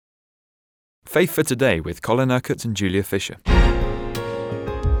Faith for Today with Colin Urquhart and Julia Fisher.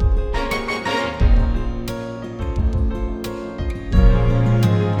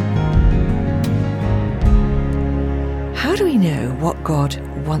 How do we know what God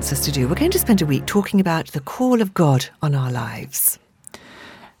wants us to do? We're going to spend a week talking about the call of God on our lives.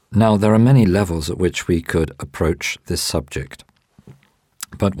 Now, there are many levels at which we could approach this subject.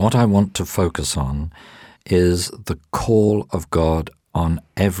 But what I want to focus on is the call of God on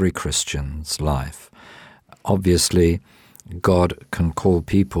every Christian's life. Obviously, God can call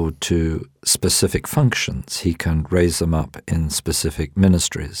people to specific functions. He can raise them up in specific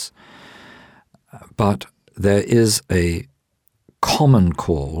ministries. But there is a common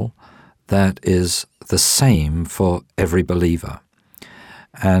call that is the same for every believer.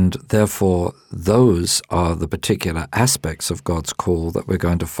 And therefore, those are the particular aspects of God's call that we're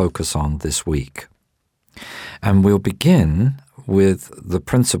going to focus on this week. And we'll begin with the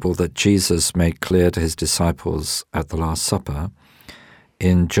principle that Jesus made clear to his disciples at the Last Supper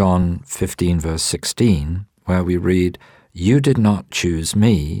in John 15, verse 16, where we read, "You did not choose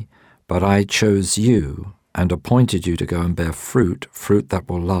me, but I chose you and appointed you to go and bear fruit that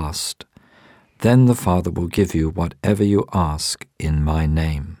will last. Then the Father will give you whatever you ask in my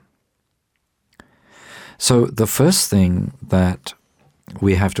name." So the first thing that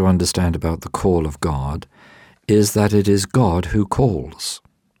we have to understand about the call of God is that it is God who calls.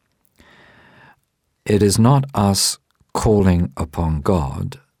 It is not us calling upon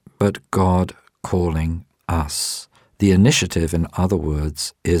God, but God calling us. The initiative, in other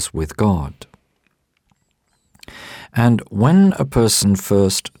words, is with God. And when a person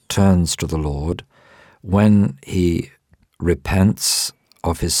first turns to the Lord, when he repents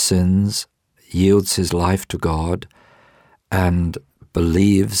of his sins, yields his life to God, and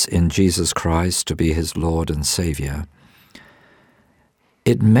believes in Jesus Christ to be his Lord and Savior,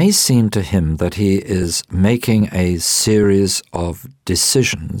 it may seem to him that he is making a series of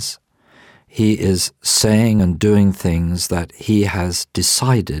decisions. He is saying and doing things that he has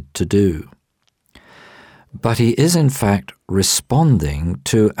decided to do. But he is in fact responding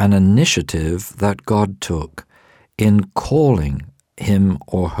to an initiative that God took in calling him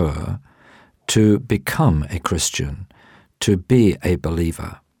or her to become a Christian, to be a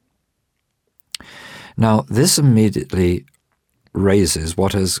believer. Now, this immediately raises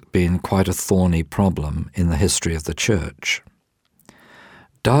what has been quite a thorny problem in the history of the church.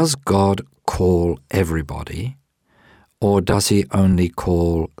 Does God call everybody, or does he only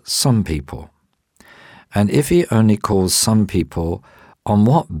call some people? And if he only calls some people, on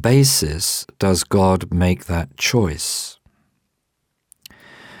what basis does God make that choice?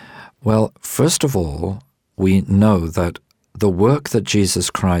 Well, first of all, we know that the work that Jesus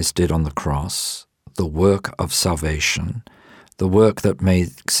Christ did on the cross, the work of salvation, the work that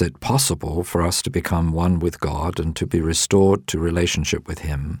makes it possible for us to become one with God and to be restored to relationship with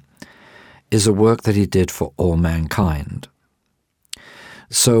him, is a work that he did for all mankind.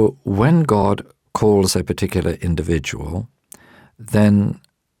 So when God calls a particular individual, then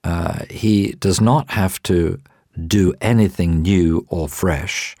he does not have to do anything new or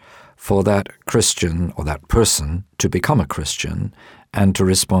fresh for that Christian or that person to become a Christian and to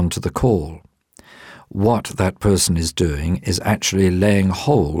respond to the call. What that person is doing is actually laying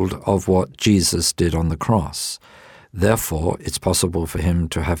hold of what Jesus did on the cross. Therefore, it's possible for him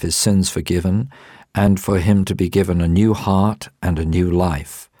to have his sins forgiven and for him to be given a new heart and a new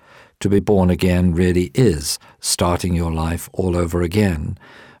life. To be born again really is starting your life all over again,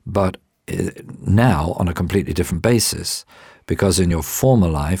 but now on a completely different basis, because in your former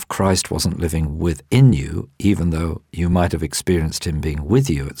life, Christ wasn't living within you, even though you might have experienced him being with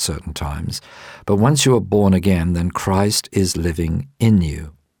you at certain times. But once you are born again, then Christ is living in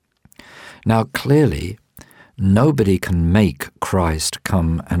you. Now, clearly, nobody can make Christ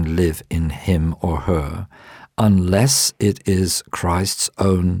come and live in him or her unless it is Christ's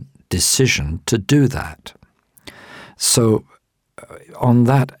own decision to do that. So, on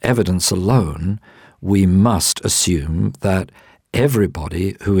that evidence alone, we must assume that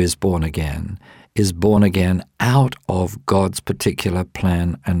everybody who is born again out of God's particular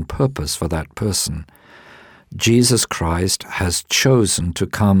plan and purpose for that person. Jesus Christ has chosen to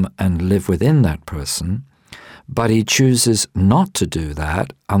come and live within that person, but he chooses not to do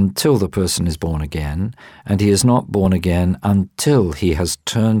that until the person is born again, and he is not born again until he has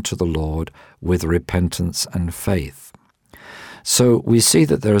turned to the Lord with repentance and faith. So we see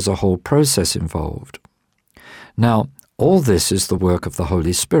that there is a whole process involved. Now, all this is the work of the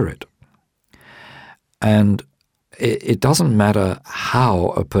Holy Spirit. And it doesn't matter how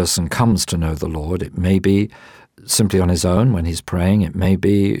a person comes to know the Lord. It may be simply on his own when he's praying. It may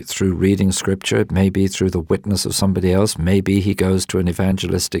be through reading Scripture. It may be through the witness of somebody else. Maybe he goes to an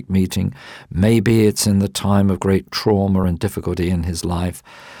evangelistic meeting. Maybe it's in the time of great trauma and difficulty in his life.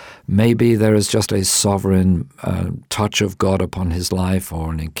 Maybe there is just a sovereign touch of God upon his life,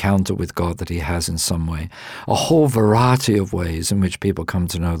 or an encounter with God that he has in some way. A whole variety of ways in which people come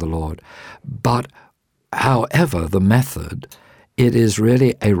to know the Lord. But however the method, it is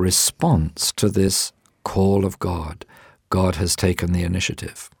really a response to this call of God. God has taken the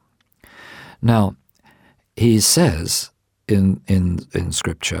initiative. Now, he says in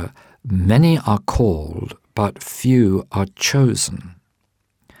Scripture, many are called, but few are chosen.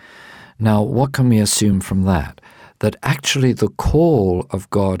 Now, what can we assume from that? That actually the call of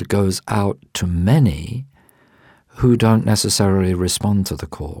God goes out to many who don't necessarily respond to the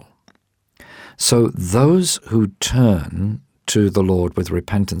call. So those who turn to the Lord with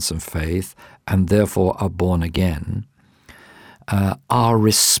repentance and faith, and therefore are born again, are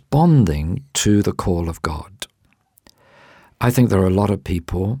responding to the call of God. I think there are a lot of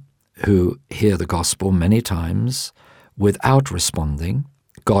people who hear the gospel many times without responding.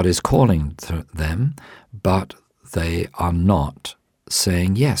 God is calling to them, but they are not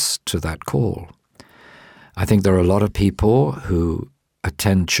saying yes to that call. I think there are a lot of people who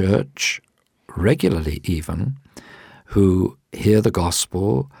attend church regularly even, who hear the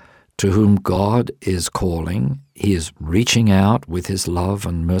gospel, to whom God is calling. He is reaching out with his love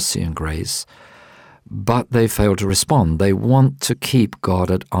and mercy and grace, but they fail to respond. They want to keep God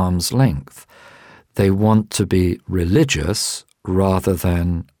at arm's length. They want to be religious rather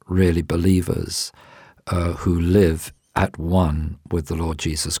than really believers who live at one with the Lord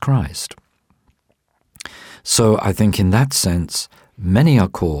Jesus Christ. So I think in that sense, many are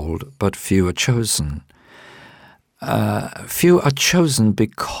called, but few are chosen. Few are chosen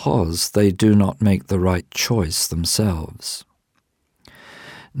because they do not make the right choice themselves.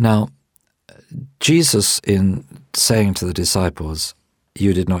 Now, Jesus, in saying to the disciples,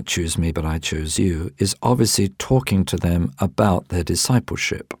 "You did not choose me, but I chose you," is obviously talking to them about their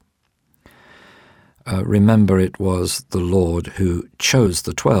discipleship. Remember, it was the Lord who chose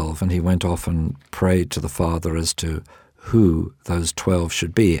the 12, and he went off and prayed to the Father as to who those 12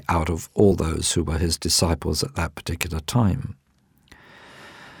 should be out of all those who were his disciples at that particular time.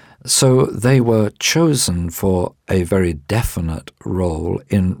 So they were chosen for a very definite role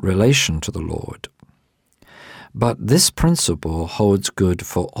in relation to the Lord. But this principle holds good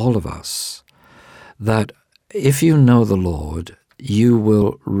for all of us, that if you know the Lord, you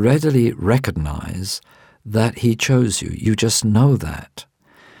will readily recognize that he chose you. You just know that.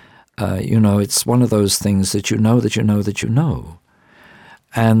 It's one of those things that you know that you know that you know.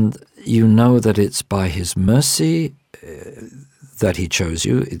 And you know that it's by his mercy that he chose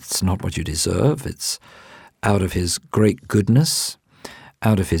you. It's not what you deserve. It's out of his great goodness,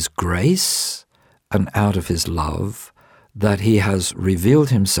 out of his grace, and out of his love that he has revealed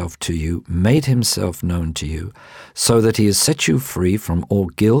himself to you, made himself known to you, so that he has set you free from all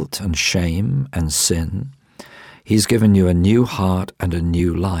guilt and shame and sin. He's given you a new heart and a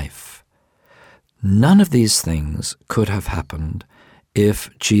new life. None of these things could have happened if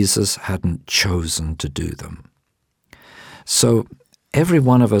Jesus hadn't chosen to do them. So every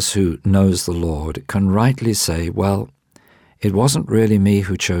one of us who knows the Lord can rightly say, well, it wasn't really me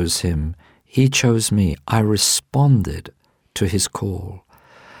who chose him. He chose me. I responded to his call,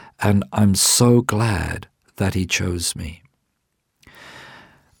 and I'm so glad that he chose me.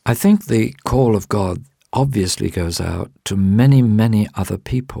 I think the call of God obviously goes out to many, many other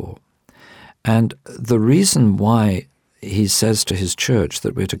people. And the reason why he says to his church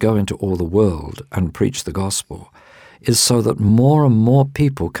that we're to go into all the world and preach the gospel is so that more and more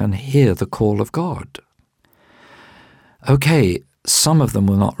people can hear the call of God. Okay, some of them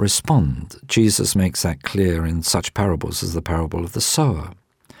will not respond. Jesus makes that clear in such parables as the parable of the sower.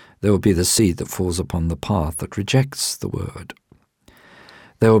 There will be the seed that falls upon the path that rejects the word.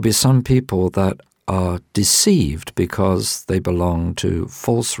 There will be some people that are deceived because they belong to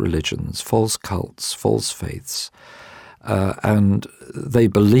false religions, false cults, false faiths, and they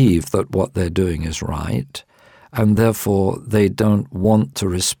believe that what they're doing is right, and therefore they don't want to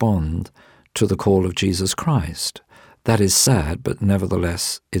respond to the call of Jesus Christ. That is sad, but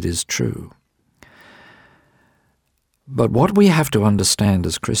nevertheless it is true. But what we have to understand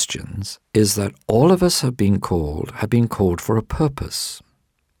as Christians is that all of us have been called for a purpose.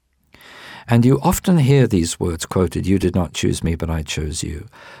 And you often hear these words quoted, "You did not choose me, but I chose you."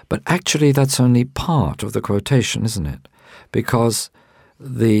 But actually that's only part of the quotation, isn't it? Because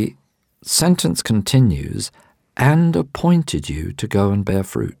the sentence continues, "and appointed you to go and bear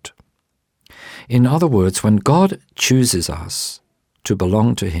fruit." In other words, when God chooses us to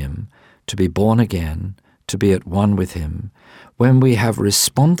belong to Him, to be born again, to be at one with Him, when we have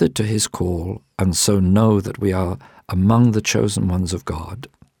responded to His call and so know that we are among the chosen ones of God,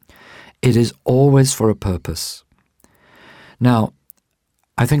 it is always for a purpose. Now,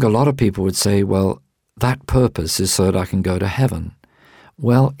 I think a lot of people would say, well, that purpose is so that I can go to heaven.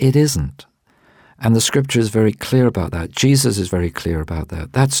 Well, it isn't. And the Scripture is very clear about that. Jesus is very clear about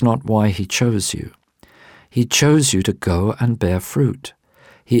that. That's not why He chose you. He chose you to go and bear fruit.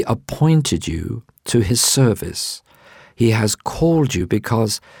 He appointed you to His service. He has called you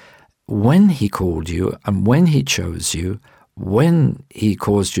because when He called you and when He chose you, when He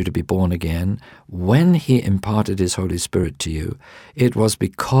caused you to be born again, when He imparted His Holy Spirit to you, it was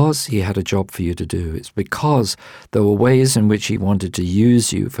because He had a job for you to do. It's because there were ways in which He wanted to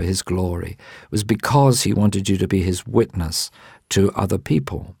use you for His glory. It was because He wanted you to be His witness to other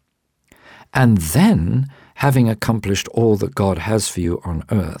people. And then, having accomplished all that God has for you on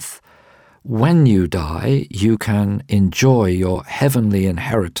earth, when you die, you can enjoy your heavenly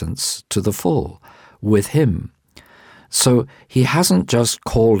inheritance to the full with Him. So He hasn't just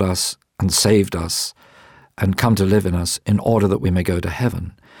called us and saved us and come to live in us in order that we may go to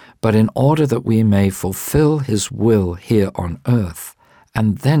heaven, but in order that we may fulfill His will here on earth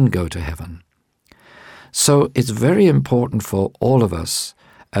and then go to heaven. So it's very important for all of us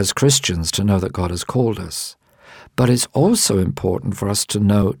as Christians to know that God has called us, but it's also important for us to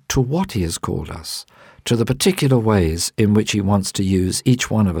know to what He has called us, to the particular ways in which He wants to use each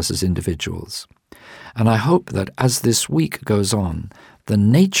one of us as individuals. And I hope that as this week goes on, the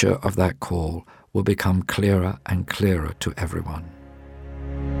nature of that call will become clearer and clearer to everyone.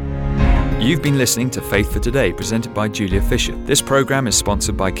 You've been listening to Faith for Today, presented by Julia Fisher. This program is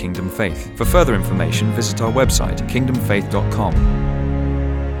sponsored by Kingdom Faith. For further information, visit our website, kingdomfaith.com.